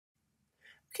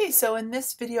Okay, so in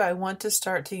this video, I want to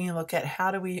start taking a look at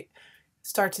how do we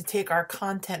start to take our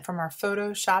content from our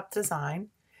Photoshop design,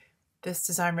 this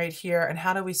design right here, and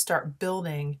how do we start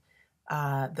building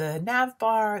the nav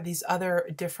bar, these other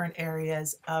different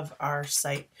areas of our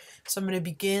site. So I'm going to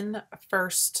begin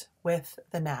first with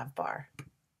the nav bar.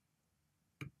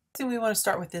 The thing we want to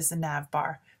start with is the nav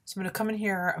bar. So I'm going to come in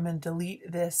here, I'm going to delete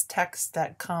this text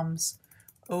that comes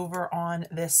over on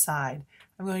this side.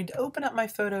 I'm going to open up my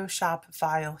Photoshop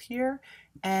file here,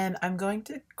 and I'm going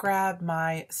to grab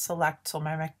my select tool,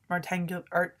 my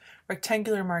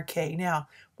rectangular marquee. Now,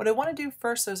 what I want to do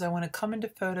first is I want to come into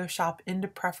Photoshop, into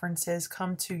Preferences,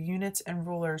 come to Units and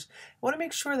Rulers. I want to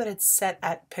make sure that it's set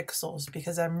at pixels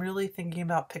because I'm really thinking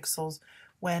about pixels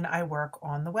when I work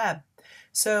on the web.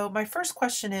 So my first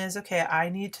question is, okay, I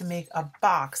need to make a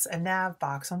box, a nav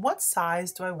box, and what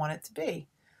size do I want it to be?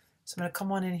 So I'm going to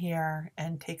come on in here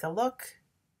and take a look.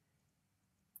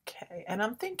 Okay, and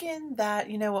I'm thinking that,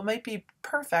 what might be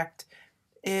perfect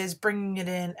is bringing it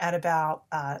in at about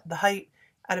the height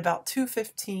at about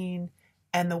 215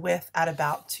 and the width at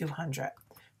about 200.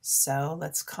 So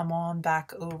let's come on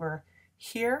back over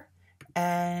here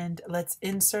and let's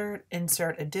insert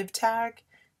a div tag,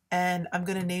 and I'm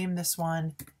going to name this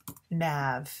one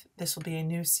nav. This will be a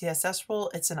new CSS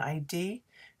rule. It's an ID.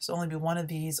 So only be one of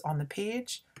these on the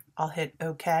page. I'll hit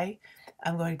OK.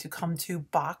 I'm going to come to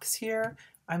box here.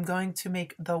 I'm going to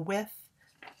make the width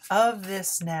of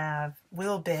this nav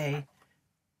will be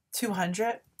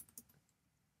 200.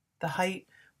 The height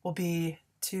will be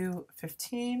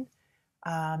 215.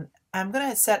 I'm going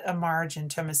to set a margin.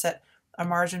 So I'm going to set a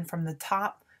margin from the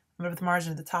top. I'm going to put the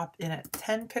margin at the top in at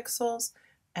 10 pixels.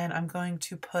 And I'm going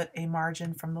to put a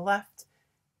margin from the left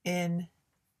in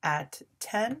at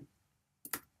 10.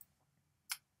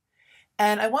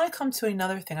 And I want to come to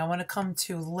another thing. I want to come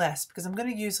to list because I'm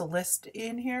going to use a list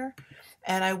in here.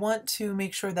 And I want to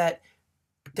make sure that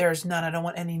there's none. I don't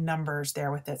want any numbers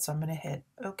there with it. So I'm going to hit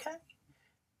OK.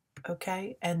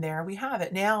 OK. And there we have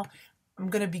it. Now I'm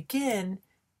going to begin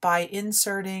by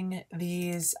inserting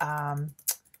these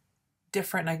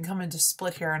different. I can come into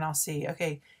split here and I'll see,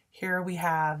 okay, here we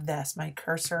have this. My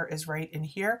cursor is right in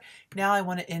here. Now I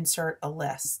want to insert a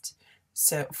list.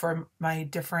 So for my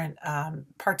different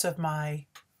parts of my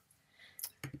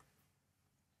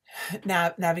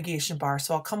navigation bar.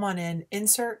 So I'll come on in,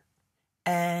 insert,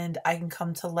 and I can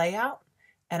come to layout,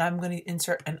 and I'm going to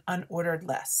insert an unordered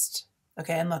list.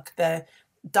 Okay, and look, the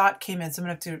dot came in, so I'm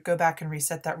going to have to go back and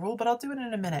reset that rule, but I'll do it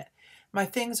in a minute. My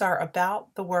things are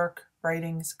about, the work,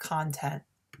 writings, content.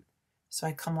 So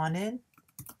I come on in,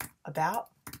 about,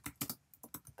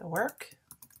 the work,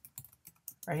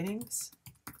 writings,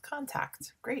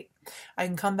 contact. Great. I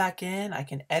can come back in, I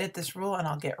can edit this rule, and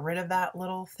I'll get rid of that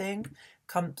little thing.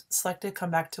 Come select it, come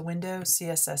back to Windows,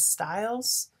 CSS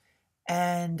Styles,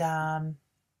 and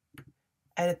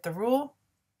edit the rule.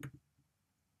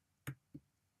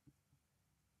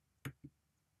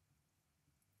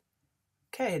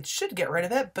 Okay, it should get rid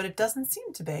of it, but it doesn't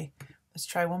seem to be. Let's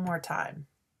try one more time.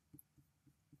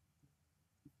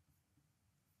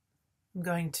 I'm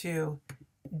going to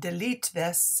delete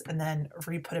this and then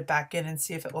re-put it back in and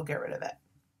see if it will get rid of it.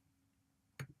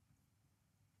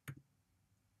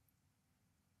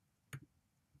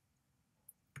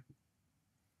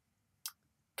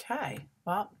 Okay,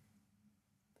 well,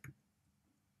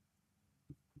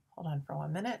 hold on for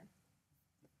 1 minute.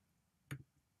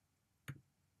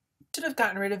 Should have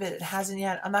gotten rid of it. It hasn't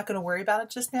yet. I'm not going to worry about it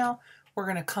just now. We're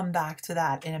going to come back to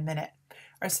that in a minute. All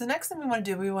right, so the next thing we want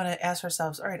to do, we want to ask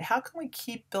ourselves, all right, how can we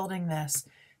keep building this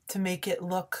to make it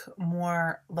look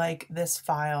more like this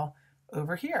file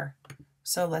over here?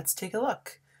 So let's take a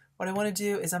look. What I want to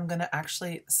do is I'm going to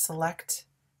actually select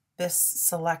this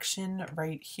selection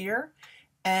right here.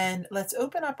 And let's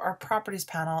open up our properties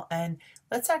panel and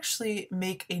let's actually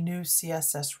make a new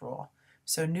CSS rule.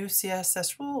 So new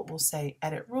CSS rule, we'll say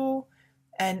edit rule.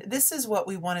 And this is what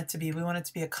we want it to be. We want it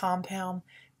to be a compound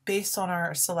based on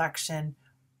our selection,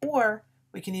 or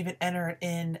we can even enter it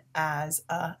in as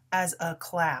a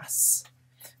class.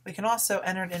 We can also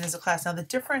enter it in as a class. Now the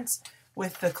difference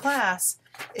with the class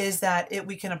is that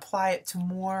we can apply it to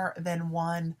more than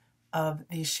one of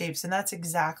these shapes, and that's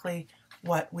exactly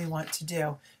what we want to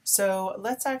do. So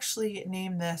let's actually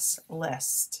name this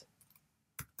list.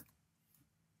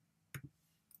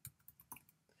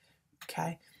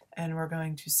 Okay, and we're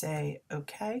going to say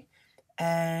okay,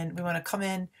 and we want to come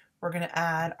in, we're going to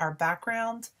add our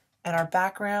background, and our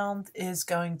background is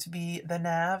going to be the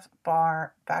nav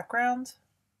bar background.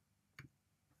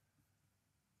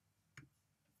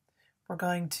 We're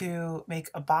going to make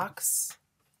a box.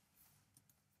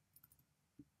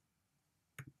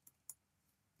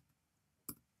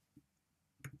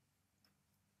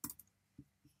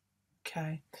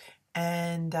 Okay.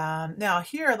 And now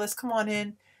here, let's come on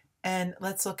in and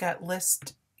let's look at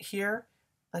list here.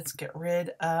 Let's get rid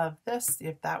of this, see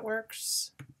if that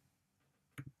works.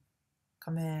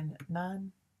 Come in,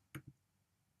 none.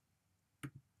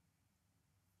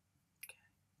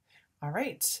 All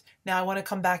right, now I want to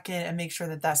come back in and make sure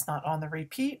that that's not on the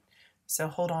repeat. So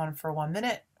hold on for 1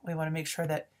 minute. We want to make sure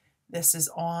that this is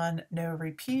on no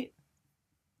repeat.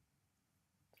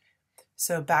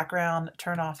 So background,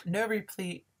 turn off, no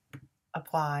repeat,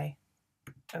 apply.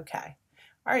 Okay.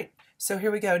 All right, so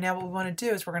here we go. Now what we want to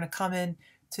do is we're going to come in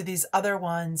to these other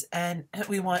ones and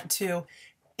we want to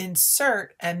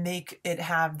insert and make it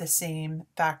have the same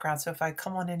background. So if I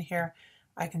come on in here,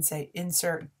 I can say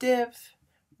insert div,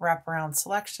 wraparound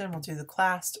selection, we'll do the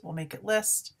class, we'll make it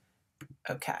list.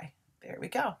 Okay, there we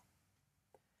go.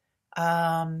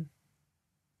 Come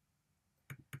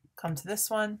to this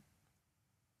one.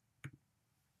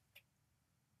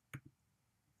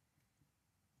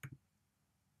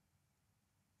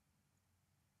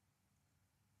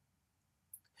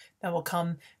 Then we'll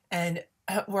come and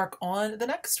work on the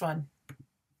next one.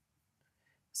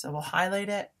 So we'll highlight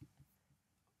it,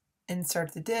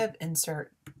 insert the div,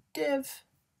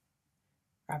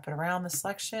 wrap it around the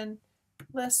selection,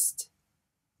 list.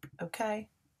 Okay,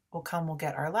 we'll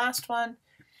get our last one.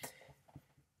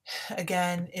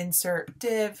 Again, insert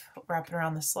div, wrap it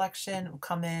around the selection, we'll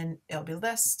come in, it'll be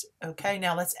list. Okay,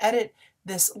 now let's edit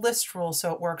this list rule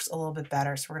so it works a little bit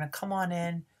better. So we're going to come on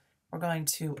in, we're going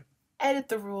to edit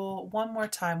the rule one more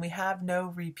time. We have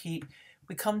no repeat.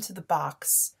 We come to the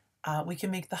box. We can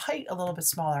make the height a little bit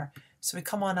smaller. So we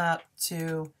come on up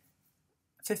to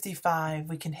 55.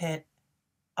 We can hit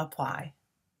apply.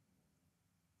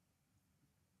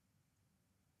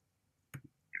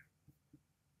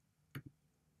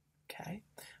 Okay.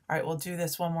 All right, we'll do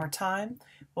this one more time.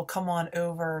 We'll come on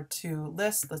over to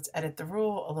list. Let's edit the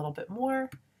rule a little bit more.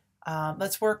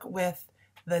 Let's work with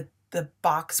the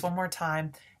box one more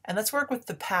time. And let's work with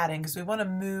the padding because we want to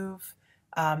move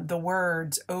the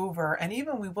words over, and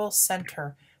even we will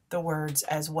center the words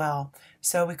as well.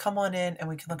 So we come on in and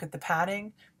we can look at the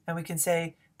padding and we can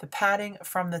say the padding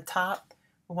from the top,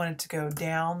 we want it to go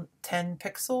down 10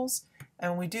 pixels.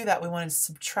 And when we do that, we want to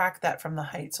subtract that from the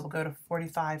height. So we'll go to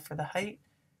 45 for the height.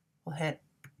 We'll hit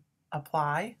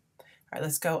apply. All right,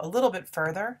 let's go a little bit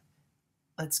further.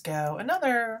 Let's go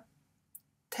another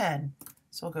 10.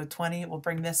 So we'll go 20, we'll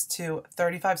bring this to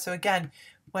 35. So again,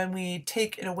 when we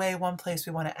take it away one place,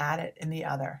 we want to add it in the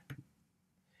other.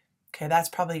 Okay, that's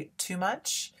probably too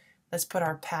much. Let's put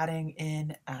our padding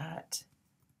in at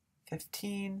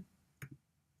 15.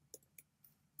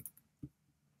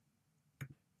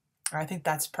 All right, I think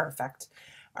that's perfect.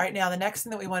 All right, now the next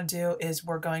thing that we want to do is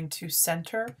we're going to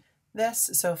center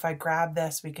this. So if I grab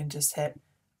this, we can just hit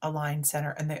align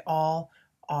center and they all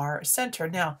are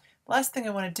centered. Now, last thing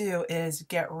I want to do is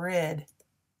get rid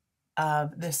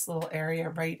of this little area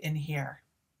right in here.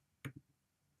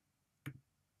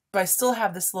 But I still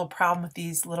have this little problem with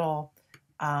these little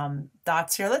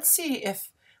dots here. Let's see if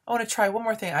I want to try one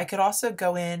more thing. I could also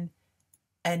go in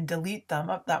and delete them.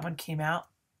 Oh, that one came out.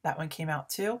 That one came out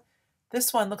too.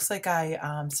 This one looks like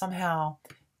I somehow,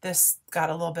 this got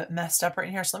a little bit messed up right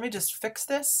in here. So let me just fix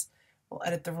this. We'll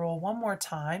edit the rule one more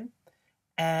time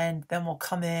and then we'll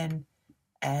come in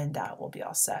and we'll be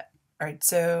all set. All right,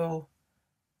 so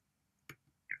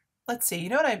let's see. You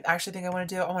know what I actually think I want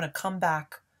to do? I want to come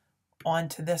back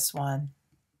onto this one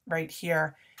right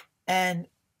here and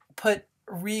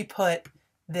re-put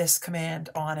this command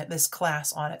on it, this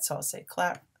class on it. So I'll say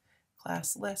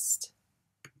class list.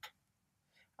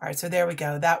 All right, so there we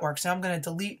go. That works. Now I'm going to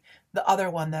delete the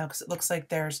other one though, because it looks like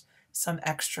there's some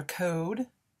extra code. It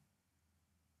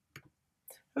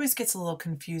always gets a little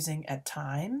confusing at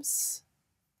times.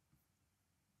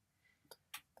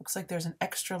 Looks like there's an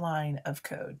extra line of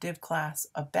code. Div class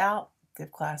about,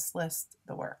 div class list,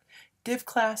 the work. Div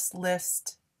class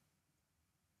list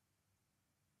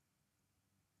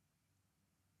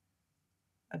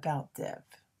about div.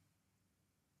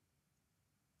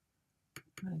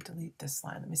 I'm going to delete this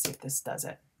line. Let me see if this does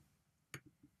it.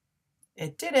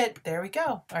 It did it. There we go.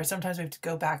 All right, sometimes we have to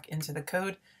go back into the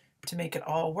code to make it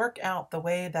all work out the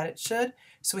way that it should.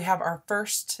 So we have our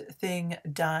first thing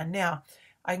done. Now,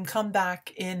 I can come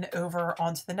back in over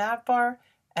onto the Navbar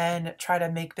and try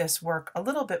to make this work a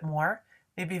little bit more.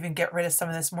 Maybe even get rid of some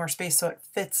of this more space so it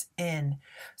fits in.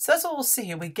 So that's what we'll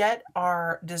see. We get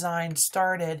our design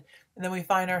started and then we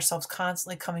find ourselves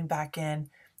constantly coming back in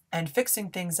and fixing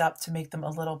things up to make them a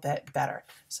little bit better.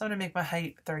 So I'm going to make my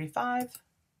height 35. All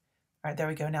right, there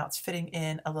we go. Now it's fitting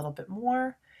in a little bit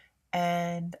more.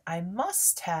 And I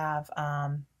must have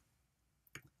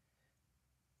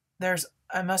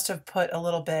I must have put a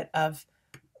little bit of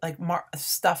like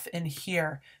stuff in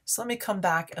here. So let me come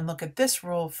back and look at this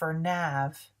rule for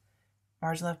nav.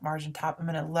 Margin left, margin top. I'm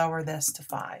going to lower this to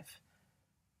 5.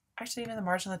 Actually, the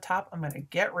margin on the top, I'm going to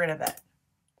get rid of it.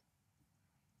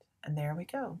 And there we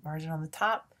go. Margin on the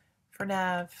top for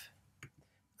nav.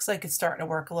 Looks like it's starting to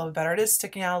work a little bit better. It is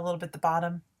sticking out a little bit at the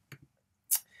bottom,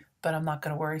 but I'm not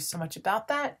going to worry so much about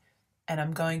that. And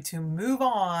I'm going to move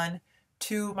on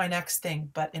to my next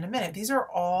thing, but in a minute. These are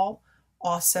all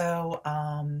also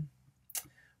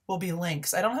will be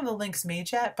links. I don't have the links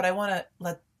made yet, but I want to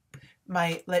let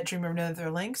Dreamweaver know that they're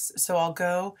links. So I'll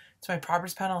go to my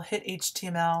properties panel, hit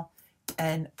HTML,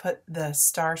 and put the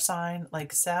star sign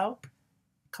like so.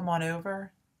 Come on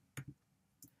over,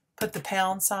 put the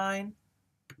pound sign.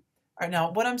 All right,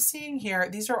 now what I'm seeing here,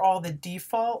 these are all the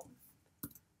default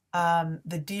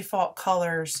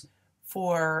colors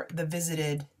for the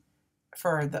visited,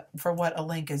 for what a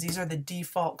link is. These are the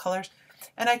default colors,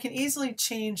 and I can easily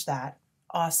change that.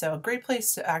 Also, a great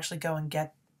place to actually go and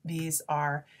get these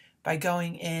are by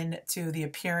going into the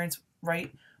appearance,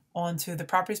 right onto the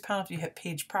properties panel. If you hit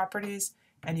page properties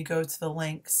and you go to the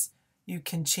links, you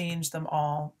can change them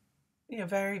all,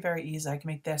 very, very easy. I can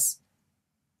make this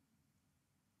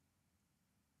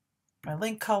my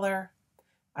link color.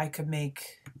 I could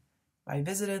make my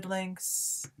visited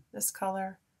links this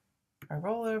color, my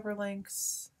rollover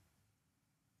links,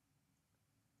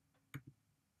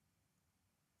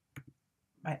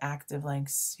 my active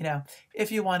links.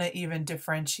 If you want to even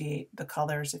differentiate the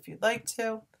colors, if you'd like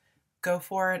to, go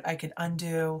for it. I could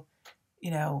undo,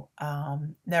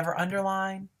 never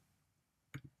underline.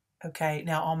 Okay,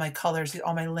 now all my colors,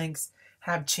 all my links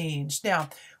have changed. Now,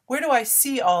 where do I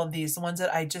see all of these? The ones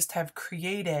that I just have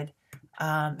created.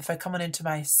 If I come on into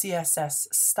my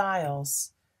CSS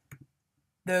styles,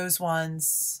 those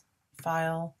ones,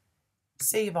 file,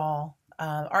 save all,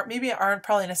 aren't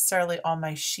probably necessarily on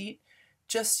my sheet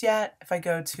just yet. If I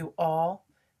go to all,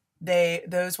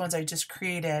 those ones I just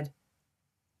created,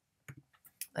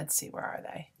 let's see, where are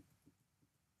they?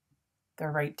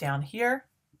 They're right down here.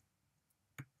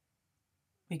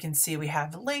 We can see we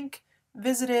have link,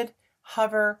 visited,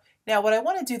 hover. Now what I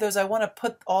want to do though is I want to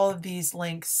put all of these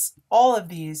links, all of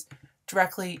these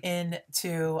directly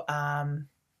into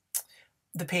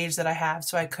the page that I have.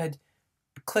 So I could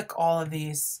click all of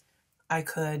these. I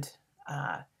could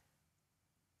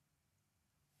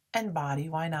end body,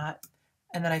 why not?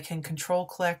 And then I can control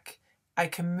click. I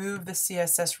can move the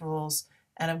CSS rules,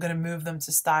 and I'm going to move them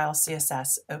to style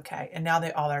CSS. Okay, and now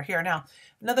they all are here. Now,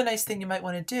 another nice thing you might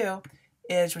want to do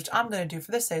is, which I'm going to do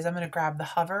for this day, is I'm going to grab the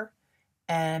hover,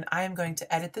 and I am going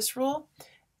to edit this rule,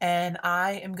 and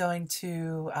I am going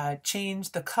to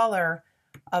change the color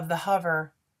of the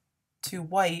hover to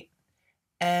white,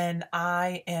 and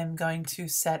I am going to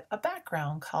set a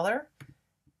background color,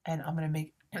 and I'm going to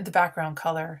make the background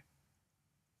color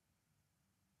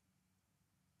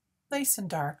nice and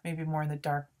dark, maybe more in the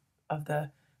dark of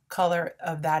the color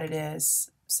of that it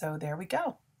is. So there we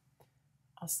go.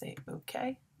 I'll say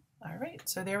okay. All right,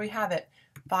 so there we have it.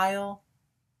 File,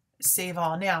 save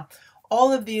all. Now,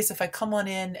 all of these, if I come on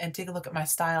in and take a look at my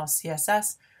style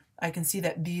CSS, I can see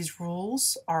that these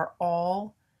rules are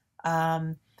all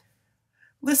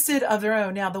listed of their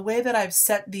own. Now, the way that I've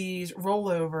set these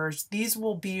rollovers, these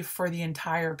will be for the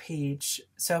entire page.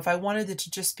 So if I wanted it to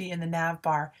just be in the nav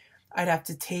bar, I'd have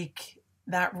to take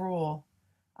that rule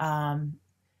and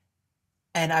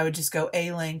I would just go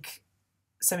a link,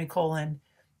 semicolon,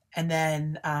 and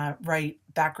then write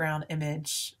background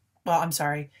image. Well, I'm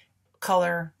sorry,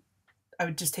 color. I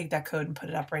would just take that code and put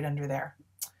it up right under there.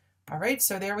 All right,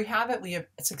 so there we have it. We have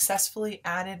successfully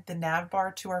added the nav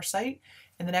bar to our site.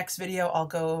 In the next video, I'll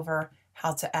go over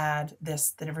how to add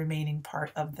the remaining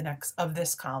part of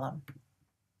this column.